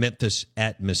sorry, Memphis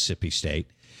at Mississippi State.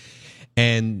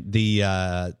 And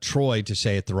the Troy, to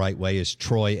say it the right way, is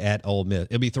Troy at Ole Miss.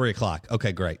 It'll be 3 o'clock.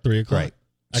 Okay, great. 3 o'clock. Great.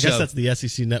 I guess that's the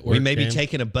SEC network. We may be game.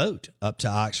 taking a boat up to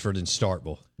Oxford and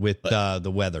Starkville with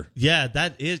the weather. Yeah,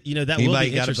 that is, that Anybody will be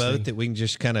got a interesting. boat that we can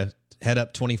just kind of head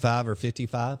up 25 or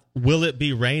 55? Will it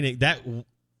be raining?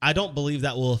 I don't believe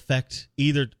that will affect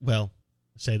either. Well,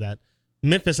 say that.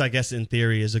 Memphis, I guess, in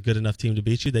theory, is a good enough team to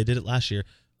beat you. They did it last year.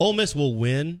 Ole Miss will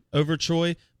win over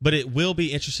Troy, but it will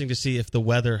be interesting to see if the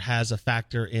weather has a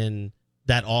factor in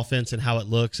that offense and how it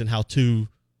looks and how two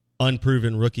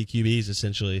unproven rookie QBs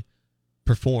essentially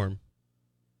perform.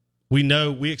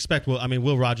 We expect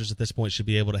Will Rogers at this point should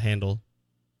be able to handle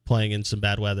playing in some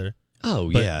bad weather.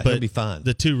 Oh, yeah, he'll be fine.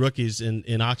 The two rookies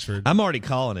in Oxford. I'm already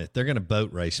calling it. They're going to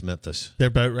boat race Memphis. They're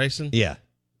boat racing? Yeah.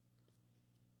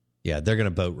 Yeah, they're going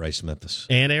to boat race Memphis.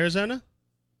 And Arizona?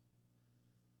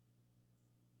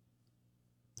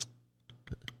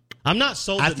 I'm not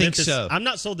sold. I think so. I'm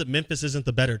not sold that Memphis isn't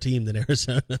the better team than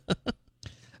Arizona.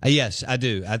 Yes, I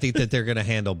do. I think that they're going to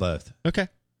handle both. Okay.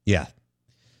 Yeah,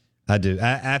 I do.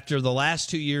 After the last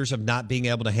 2 years of not being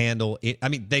able to handle it,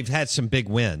 they've had some big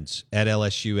wins at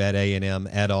LSU, at A&M,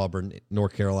 at Auburn,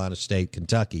 North Carolina State,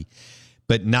 Kentucky,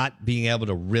 but not being able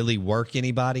to really work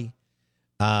anybody.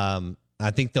 I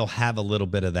think they'll have a little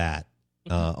bit of that.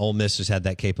 Ole Miss has had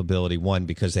that capability, one,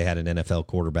 because they had an NFL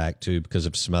quarterback, two, because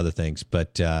of some other things.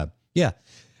 But, yeah,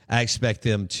 I expect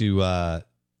them to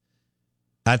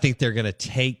I think they're going to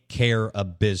take care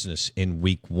of business in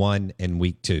week 1 and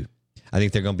week 2. I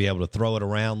think they're going to be able to throw it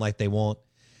around like they want,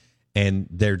 and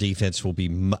their defense will be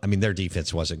their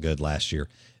defense wasn't good last year.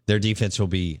 Their defense will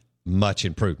be much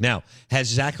improved. Now, has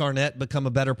Zach Arnett become a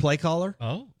better play caller?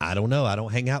 Oh. I don't know. I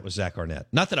don't hang out with Zach Arnett.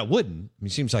 Not that I wouldn't. He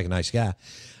seems like a nice guy.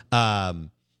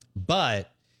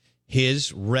 But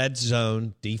his red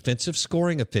zone defensive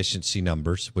scoring efficiency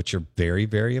numbers, which are very,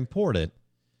 very important,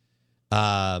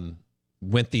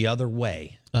 went the other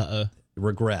way.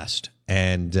 Regressed.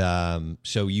 And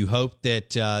so you hope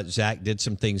that Zach did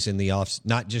some things in the off,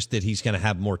 not just that he's going to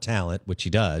have more talent, which he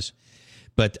does,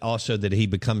 but also that he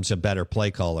becomes a better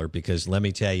play caller, because let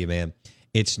me tell you, man,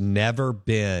 it's never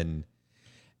been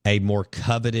a more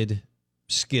coveted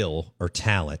skill or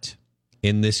talent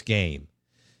in this game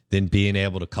than being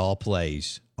able to call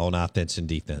plays on offense and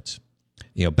defense.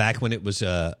 Back when it was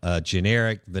a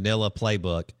generic vanilla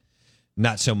playbook,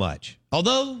 not so much.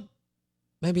 Although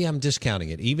maybe I'm discounting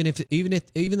it.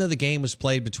 Even though the game was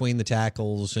played between the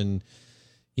tackles and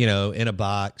in a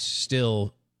box,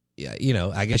 still,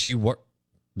 I guess you were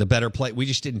the better play. We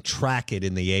just didn't track it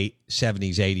in the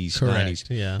 70s, 80s, Correct,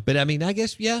 90s. yeah. But I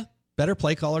guess, better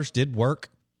play callers did work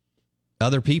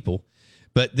other people.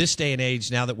 But this day and age,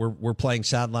 now that we're playing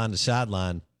sideline to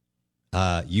sideline,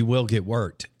 you will get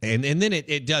worked, and then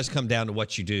it does come down to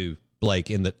what you do,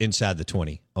 Blake, inside the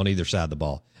 20 on either side of the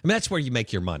ball. That's where you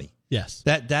make your money. Yes,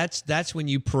 that's when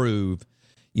you prove,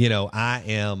 I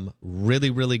am really,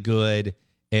 really good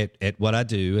at what I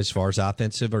do as far as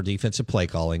offensive or defensive play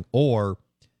calling, or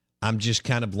I'm just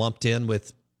kind of lumped in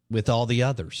with all the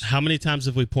others. How many times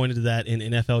have we pointed to that in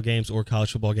NFL games or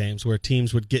college football games where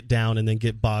teams would get down and then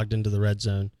get bogged into the red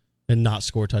zone and not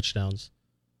score touchdowns?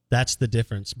 That's the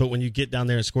difference. But when you get down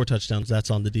there and score touchdowns,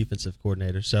 that's on the defensive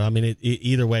coordinator. So,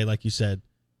 either way, like you said,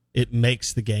 it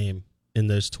makes the game in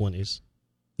those 20s.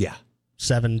 Yeah.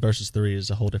 7 versus 3 is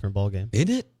a whole different ballgame. Isn't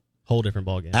it? Whole different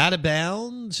ballgame. Out of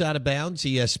bounds,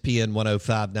 ESPN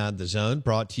 105.9 The Zone,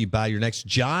 brought to you by your next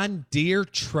John Deere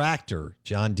tractor.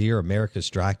 John Deere, America's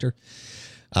tractor.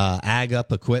 Ag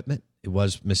Up Equipment. It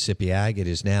was Mississippi Ag. It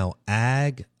is now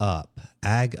Ag Up.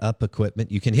 Ag Up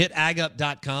Equipment. You can hit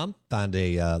agup.com, find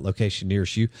a location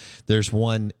nearest you. There's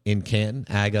one in Canton,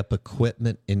 Ag Up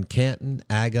Equipment in Canton,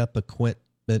 Ag Up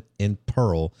Equipment in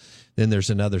Pearl. Then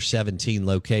there's another 17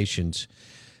 locations.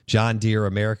 John Deere,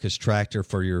 America's tractor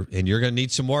and you're going to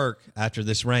need some work after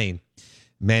this rain,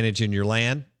 managing your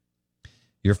land,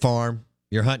 your farm,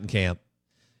 your hunting camp.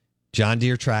 John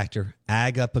Deere tractor,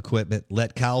 Ag Up Equipment.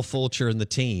 Let Kyle Fulcher and the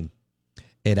team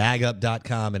at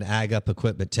agup.com and Ag Up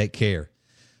Equipment take care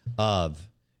of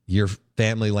your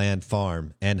family land,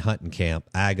 farm, and hunting camp.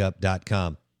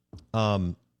 agup.com.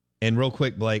 And real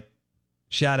quick, Blake,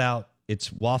 shout out.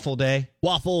 It's Waffle Day.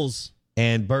 Waffles.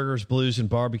 And Burgers, Blues, and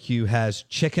Barbecue has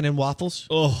chicken and waffles.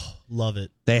 Oh, love it.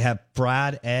 They have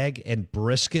fried egg and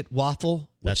brisket waffle,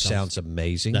 which sounds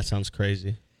amazing. That sounds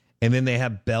crazy. And then they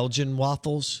have Belgian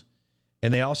waffles.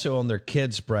 And they also, on their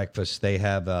kids' breakfast, they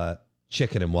have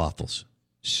chicken and waffles.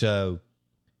 So,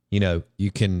 you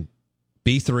can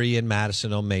B3 in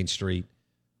Madison on Main Street,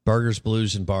 Burgers,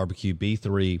 Blues, and Barbecue,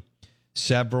 B3,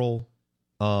 several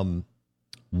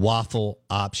waffle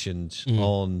options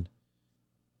on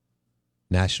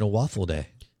National Waffle Day.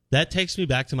 That takes me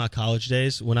back to my college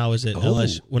days when I was at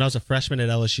LSU, when I was a freshman at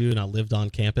LSU and I lived on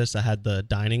campus. I had the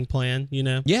dining plan,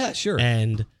 Yeah, sure.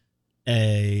 And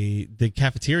the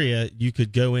cafeteria, you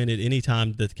could go in at any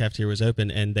time that the cafeteria was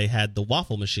open, and they had the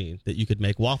waffle machine that you could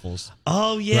make waffles.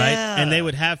 Oh, yeah. Right? And they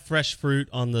would have fresh fruit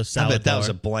on the salad bar. I bet that was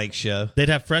a blank show. They'd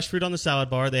have fresh fruit on the salad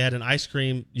bar. They had an ice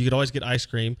cream. You could always get ice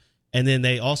cream. And then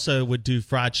they also would do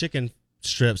fried chicken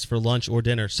strips for lunch or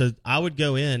dinner. So I would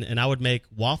go in and I would make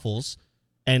waffles,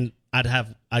 and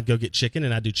I'd go get chicken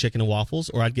and I'd do chicken and waffles,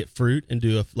 or I'd get fruit and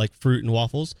do fruit and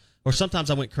waffles. Or sometimes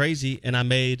I went crazy and I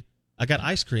got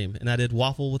ice cream and I did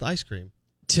waffle with ice cream.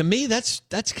 To me, that's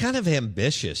kind of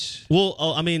ambitious. Well,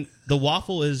 the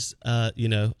waffle is a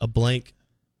blank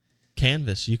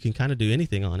canvas. You can kind of do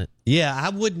anything on it. Yeah, I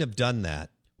wouldn't have done that.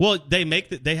 Well,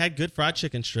 they had good fried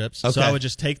chicken strips, so I would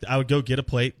just I would go get a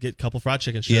plate, get a couple fried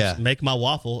chicken strips, make my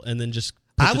waffle, and then just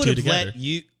put I the would two have together. let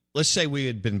you. Let's say we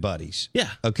had been buddies. Yeah.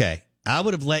 Okay. I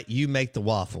would have let you make the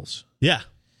waffles. Yeah.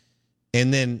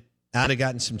 And then I'd have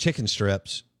gotten some chicken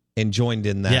strips and joined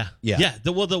in that. Yeah.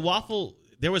 The waffle.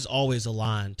 There was always a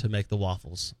line to make the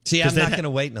waffles. See, I'm not going to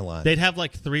wait in a line. They'd have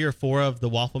 3 or 4 of the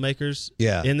waffle makers.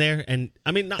 In there, and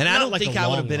I mean, I don't think I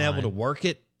would have been able to work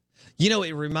it.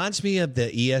 It reminds me of the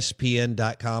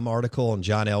ESPN.com article on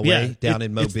John Elway down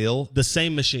in Mobile. The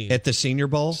same machine. At the Senior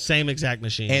Bowl. Same exact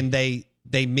machine. And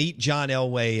they meet John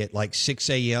Elway at 6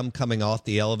 a.m. coming off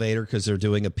the elevator because they're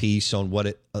doing a piece on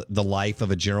the life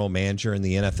of a general manager in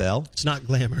the NFL. It's not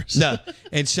glamorous. No.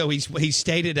 And so he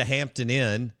stayed at a Hampton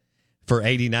Inn for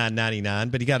 $89.99,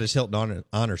 but he got his Hilton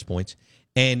Honors points.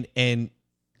 And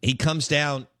he comes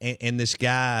down, and this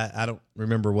guy, I don't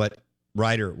remember what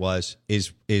writer it was,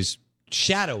 is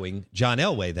shadowing John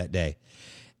Elway that day.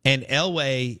 And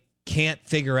Elway can't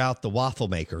figure out the waffle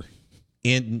maker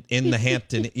in the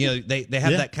Hampton. They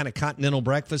have that kind of continental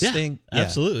breakfast thing.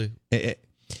 Absolutely.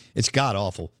 It's god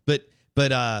awful. But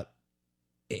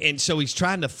and so he's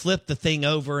trying to flip the thing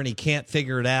over and he can't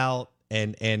figure it out,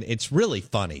 and it's really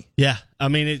funny. Yeah. I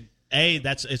mean,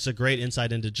 it's a great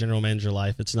insight into general manager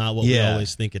life. It's not what we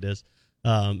always think it is.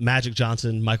 Magic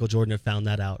Johnson, Michael Jordan have found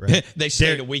that out, right? They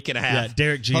stayed a week and a half. Yeah,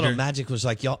 Derek Jeter. Hold on, Magic was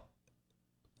like, y'all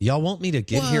want me to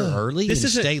get here early and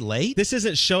stay late? This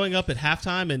isn't showing up at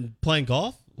halftime and playing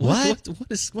golf?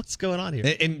 What's going on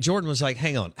here? And Jordan was like,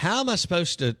 hang on, how am I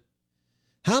supposed to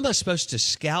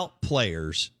scout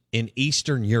players in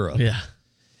Eastern Europe? Yeah.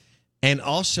 And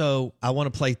also, I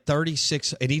want to play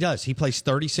 36, and he does. He plays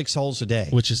 36 holes a day.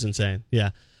 Which is insane, yeah.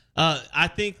 I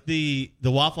think the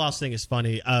Waffle House thing is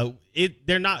funny.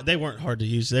 They weren't hard to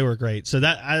use. They were great. So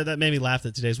that made me laugh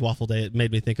at today's Waffle Day. It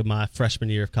made me think of my freshman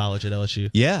year of college at LSU.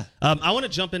 Yeah. I want to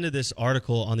jump into this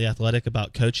article on The Athletic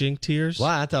about coaching tiers.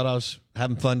 Why? I thought I was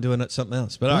having fun doing something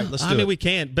else. But all right, let's do it. I mean, we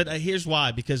can. But here's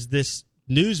why. Because this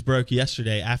news broke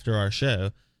yesterday after our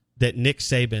show that Nick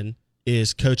Saban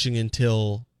is coaching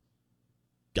until,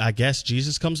 I guess,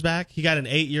 Jesus comes back. He got an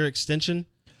 8-year extension.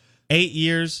 8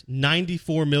 years,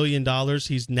 $94 million.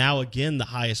 He's now again the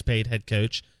highest paid head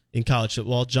coach in college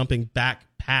football, jumping back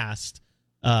past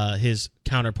his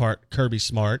counterpart, Kirby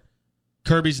Smart.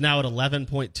 Kirby's now at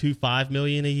 $11.25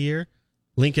 million a year.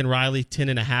 Lincoln Riley,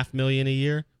 $10.5 million a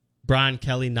year. Brian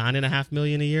Kelly, $9.5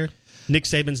 million a year. Nick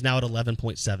Saban's now at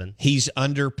 $11.7. He's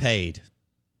underpaid.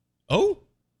 Oh,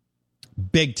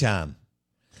 big time.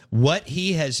 What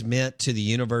he has meant to the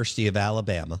University of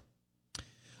Alabama,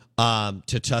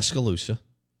 to Tuscaloosa,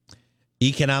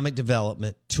 economic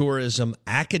development, tourism,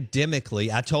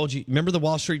 academically. I told you, remember the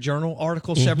Wall Street Journal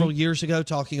article several years ago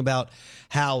talking about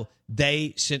how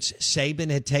since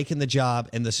Saban had taken the job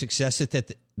and the success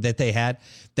that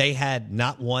they had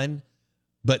not one,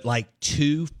 but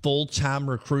 2 full-time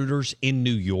recruiters in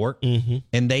New York.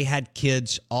 And they had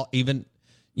kids even,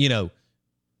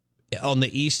 on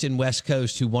the East and West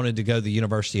Coast who wanted to go to the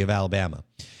University of Alabama.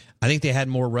 I think they had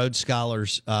more Rhodes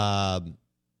Scholars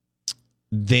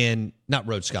than not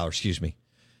Rhodes Scholar, excuse me,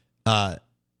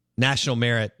 National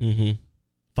Merit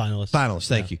finalist.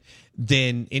 Thank you.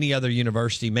 Than any other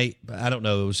university. I don't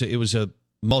know. It was a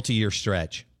multi-year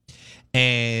stretch,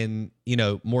 and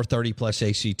more 30+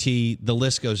 ACT. The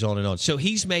list goes on and on. So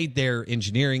he's made their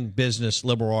engineering, business,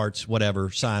 liberal arts, whatever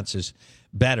sciences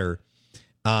better.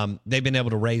 They've been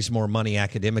able to raise more money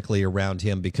academically around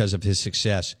him because of his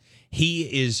success.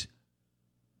 He is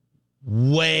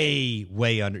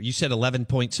way under. You said 11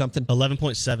 point something?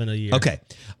 11.7 a year. Okay.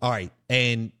 All right.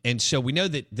 And so we know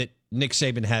that Nick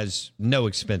Saban has no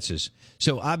expenses.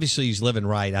 So obviously he's living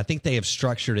right. I think they have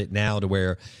structured it now to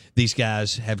where these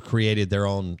guys have created their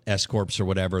own S corps or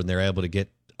whatever, and they're able to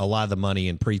get a lot of the money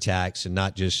in pre-tax and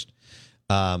not just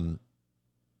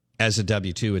as a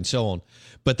W-2 and so on.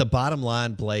 But the bottom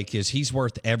line, Blake, is he's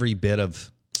worth every bit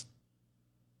of,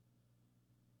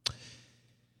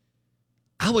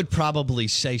 I would probably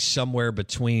say somewhere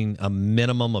between a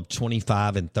minimum of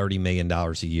 $25 and $30 million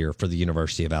a year for the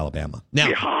University of Alabama.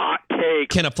 Now, hot take.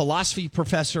 Can a philosophy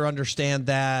professor understand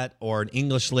that, or an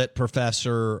English lit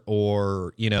professor,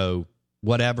 or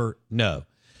whatever? No,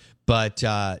 but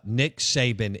Nick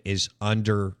Saban is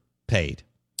underpaid.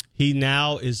 He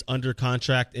now is under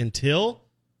contract until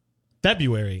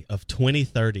February of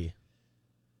 2030.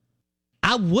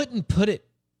 I wouldn't put it.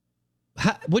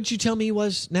 What'd you tell me he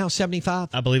was now, 75?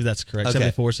 I believe that's correct. Okay.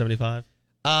 74, 75.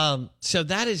 So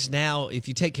that is now, if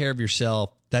you take care of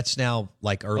yourself, that's now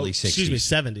like early 60s. Excuse me,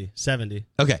 70.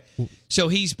 Okay. So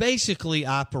he's basically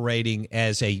operating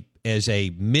as a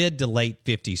mid to late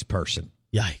 50s person.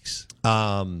 Yikes.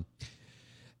 And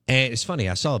it's funny,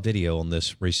 I saw a video on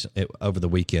this over the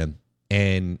weekend,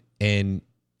 and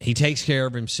he takes care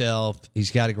of himself.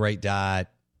 He's got a great diet.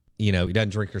 He doesn't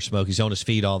drink or smoke. He's on his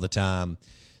feet all the time.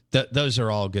 Those are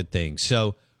all good things.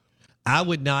 So I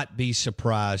would not be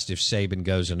surprised if Saban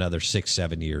goes another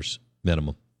 6-7 years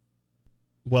minimum.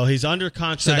 Well, he's under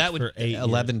contract so that would, for 8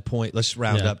 11 years. Point. Let's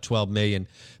round up $12 million.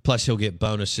 Plus he'll get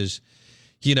bonuses.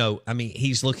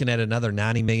 He's looking at another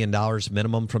 $90 million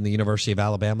minimum from the University of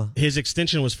Alabama. His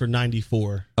extension was for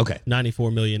 94. Okay.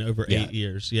 $94 million over 8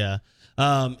 years. Yeah.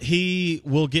 He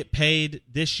will get paid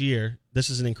this year. This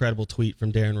is an incredible tweet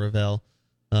from Darren Ravel.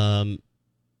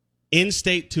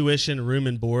 In-state tuition, room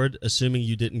and board, assuming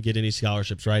you didn't get any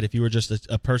scholarships, right? If you were just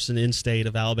a person in-state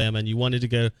of Alabama and you wanted to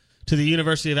go to the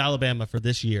University of Alabama for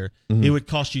this year, it would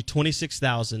cost you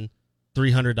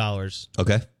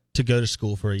 $26,300 to go to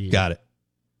school for a year. Got it.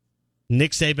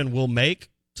 Nick Saban will make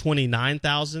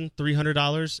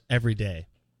 $29,300 every day.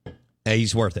 Hey,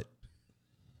 he's worth it.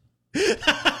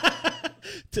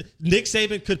 Nick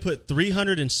Saban could put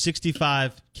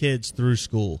 365 kids through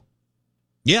school.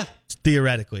 Yeah.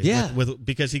 Theoretically. Yeah.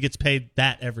 Because he gets paid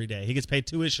that every day. He gets paid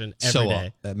tuition every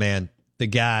day. Man, the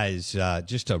guy is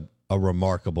just a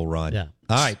remarkable run. Yeah.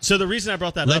 All right. So the reason I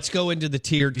brought that Let's go into the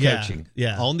tiered coaching.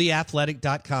 Yeah. On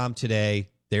theathletic.com today,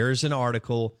 there's an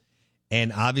article,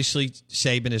 and obviously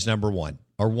Saban is number 1,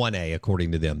 or 1A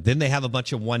according to them. Then they have a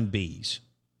bunch of 1Bs.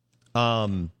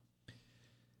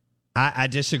 I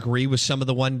disagree with some of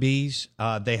the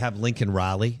 1Bs. They have Lincoln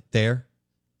Riley there.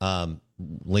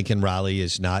 Lincoln Riley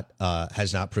has not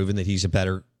proven that he's a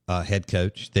better head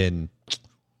coach than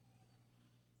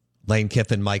Lane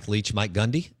Kiffin, Mike Leach, Mike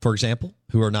Gundy, for example,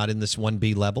 who are not in this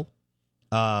 1B level.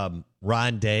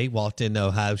 Ryan Day walked into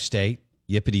Ohio State,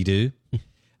 yippity-doo.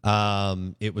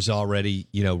 It was already,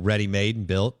 ready-made and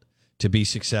built to be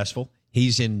successful.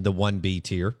 He's in the 1B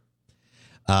tier.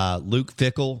 Luke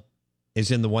Fickell is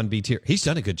in the 1B tier. He's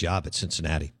done a good job at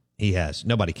Cincinnati. He has.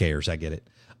 Nobody cares. I get it.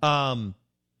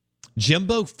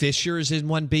 Jimbo Fisher is in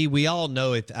 1B. We all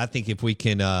know it. I think if we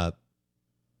can 1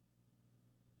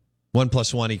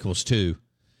 + 1 = 2,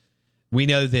 we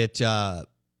know that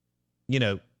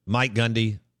Mike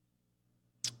Gundy,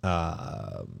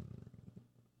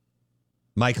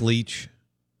 Mike Leach,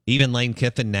 even Lane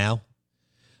Kiffin now,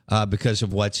 because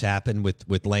of what's happened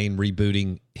with Lane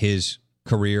rebooting his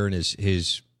career and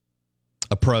his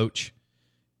approach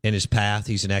and his path.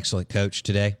 He's an excellent coach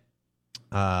today.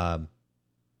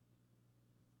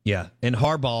 Yeah, and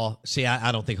Harbaugh, see,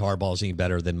 I don't think Harbaugh is any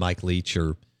better than Mike Leach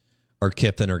or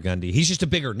Kiffin or Gundy. He's just a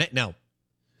bigger now.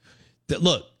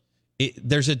 Look,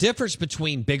 there's a difference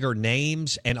between bigger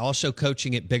names and also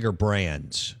coaching at bigger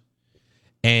brands.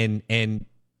 And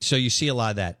so you see a lot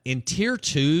of that. In Tier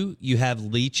 2, you have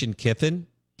Leach and Kiffin.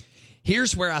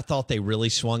 Here's where I thought they really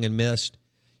swung and missed.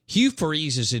 Hugh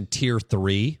Freeze is in Tier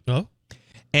 3. Oh.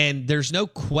 And there's no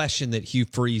question that Hugh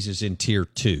Freeze is in Tier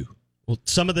 2. Well,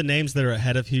 some of the names that are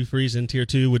ahead of Hugh Freeze in Tier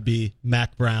 2 would be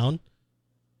Mac Brown.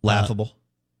 Laughable.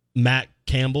 Matt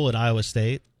Campbell at Iowa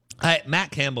State.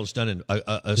 Matt Campbell's done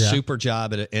a super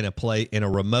job in a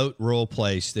remote rural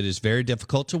place that is very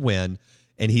difficult to win,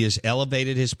 and he has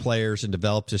elevated his players and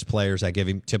developed his players. I give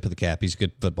him tip of the cap. He's a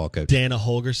good football coach. Dana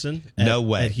Holgerson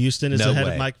at Houston is ahead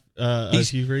of Mike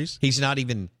Hugh Freeze. He's not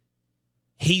even.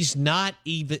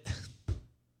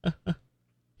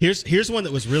 Here's one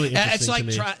that was really interesting to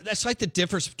me. That's like the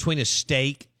difference between a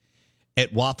steak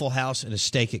at Waffle House and a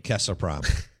steak at Kessler Prime.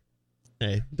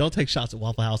 Hey, don't take shots at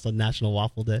Waffle House on National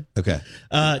Waffle Day. Okay.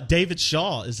 David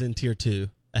Shaw is in Tier 2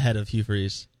 ahead of Hugh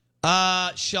Freeze.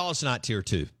 Shaw's not Tier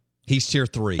 2. He's Tier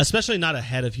 3. Especially not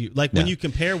ahead of Hugh. When you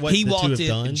compare what the two have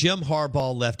done. Jim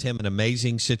Harbaugh left him an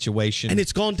amazing situation. And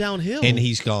it's gone downhill. And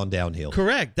he's gone downhill.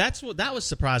 Correct. That was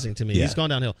surprising to me. Yeah. He's gone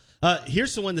downhill.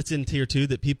 Here's the one that's in Tier 2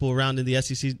 that people around in the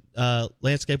SEC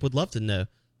landscape would love to know.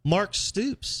 Mark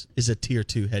Stoops is a Tier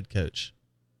 2 head coach.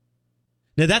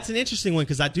 Now, that's an interesting one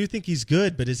because I do think he's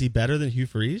good, but is he better than Hugh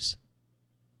Freeze?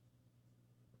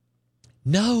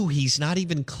 No, he's not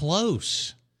even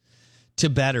close to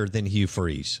better than Hugh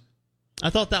Freeze. I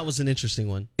thought that was an interesting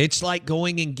one. It's like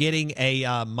going and getting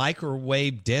a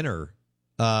microwave dinner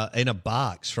in a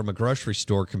box from a grocery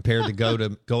store compared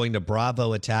to going to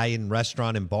Bravo Italian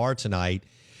Restaurant and Bar tonight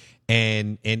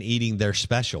and eating their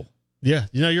special. Yeah,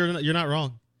 you're not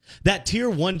wrong. That Tier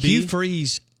 1B. Hugh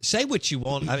Freeze, say what you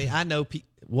want. I mean, I know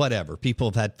whatever. People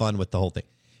have had fun with the whole thing.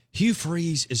 Hugh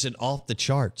Freeze is an off the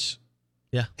charts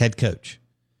head coach.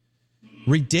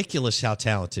 Ridiculous how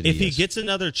talented he is. If he gets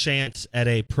another chance at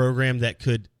a program that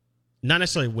could not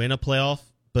necessarily win a playoff,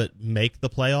 but make the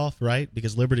playoff, right?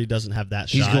 Because Liberty doesn't have that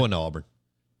shot. He's going to Auburn.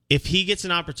 If he gets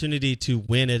an opportunity to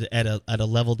win it at a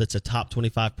level that's a top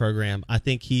 25 program, I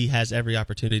think he has every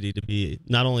opportunity to be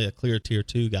not only a clear Tier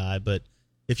 2 guy, but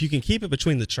if you can keep it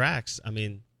between the tracks, I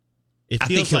mean, I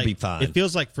think he'll be fine. It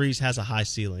feels like Freeze has a high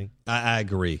ceiling. I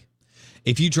agree.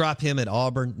 If you drop him at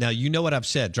Auburn, now you know what I've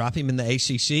said. Drop him in the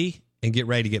ACC and get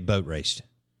ready to get boat raced.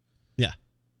 Yeah.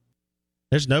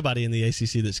 There's nobody in the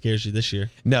ACC that scares you this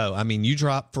year. No, I mean, you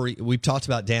drop Freeze. We've talked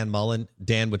about Dan Mullen.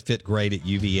 Dan would fit great at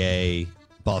UVA,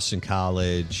 Boston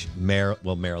College,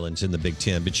 Maryland's in the Big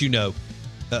Ten. But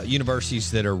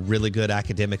universities that are really good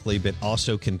academically but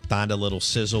also can find a little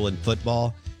sizzle in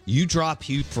football. You drop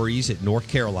Hugh Freeze at North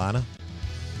Carolina.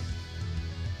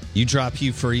 You drop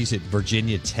Hugh Freeze at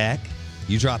Virginia Tech.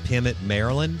 You drop him at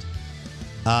Maryland.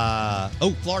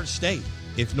 Florida State.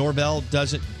 If Norvell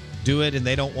doesn't do it and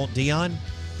they don't want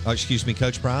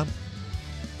Coach Prime,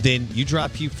 then you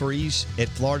drop Hugh Freeze at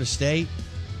Florida State.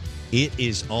 It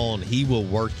is on. He will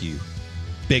work you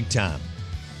big time.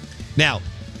 Now,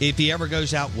 if he ever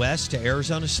goes out west to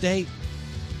Arizona State,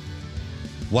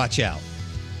 watch out.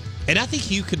 And I think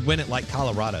Hugh could win it like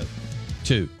Colorado,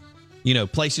 too.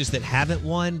 Places that haven't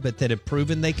won but that have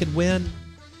proven they could win.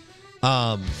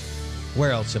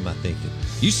 Where else am I thinking?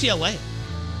 UCLA.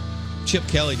 Chip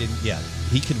Kelly didn't. Yeah,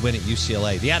 he could win at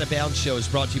UCLA. The Out of Bounds Show is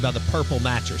brought to you by the Purple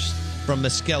Mattress from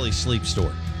Muskelly Sleep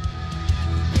Store.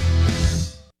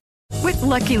 With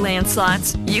Lucky Land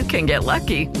Slots, you can get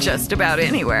lucky just about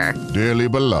anywhere. Dearly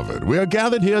beloved, we are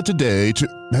gathered here today to...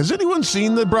 Has anyone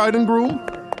seen the bride and groom?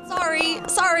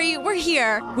 Sorry, we're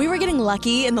here. We were getting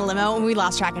lucky in the limo and we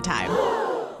lost track of time.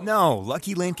 No,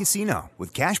 Lucky Land Casino,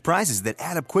 with cash prizes that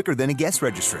add up quicker than a guest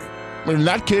registry. In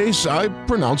that case, I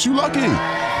pronounce you lucky.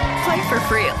 Play for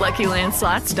free at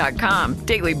LuckyLandSlots.com.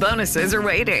 Daily bonuses are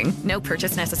waiting. No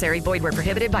purchase necessary. Void where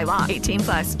prohibited by law.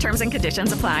 18+. Terms and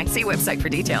conditions apply. See website for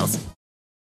details.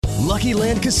 Lucky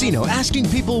Land Casino, asking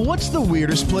people, what's the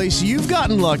weirdest place you've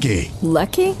gotten lucky?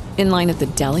 Lucky? In line at the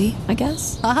deli, I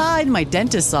guess? Aha, in my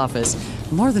dentist's office.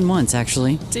 More than once,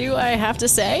 actually. Do I have to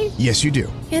say? Yes, you do.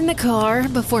 In the car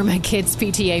before my kids'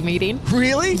 PTA meeting.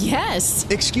 Really? Yes.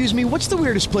 Excuse me, what's the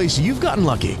weirdest place you've gotten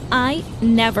lucky? I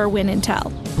never win and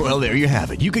tell. Well, there you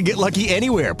have it. You can get lucky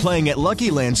anywhere, playing at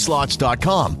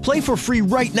LuckyLandSlots.com. Play for free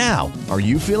right now. Are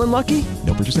you feeling lucky?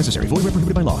 No purchase necessary. Void where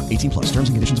prohibited by law. 18+. Terms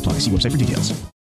and conditions apply. See website for details.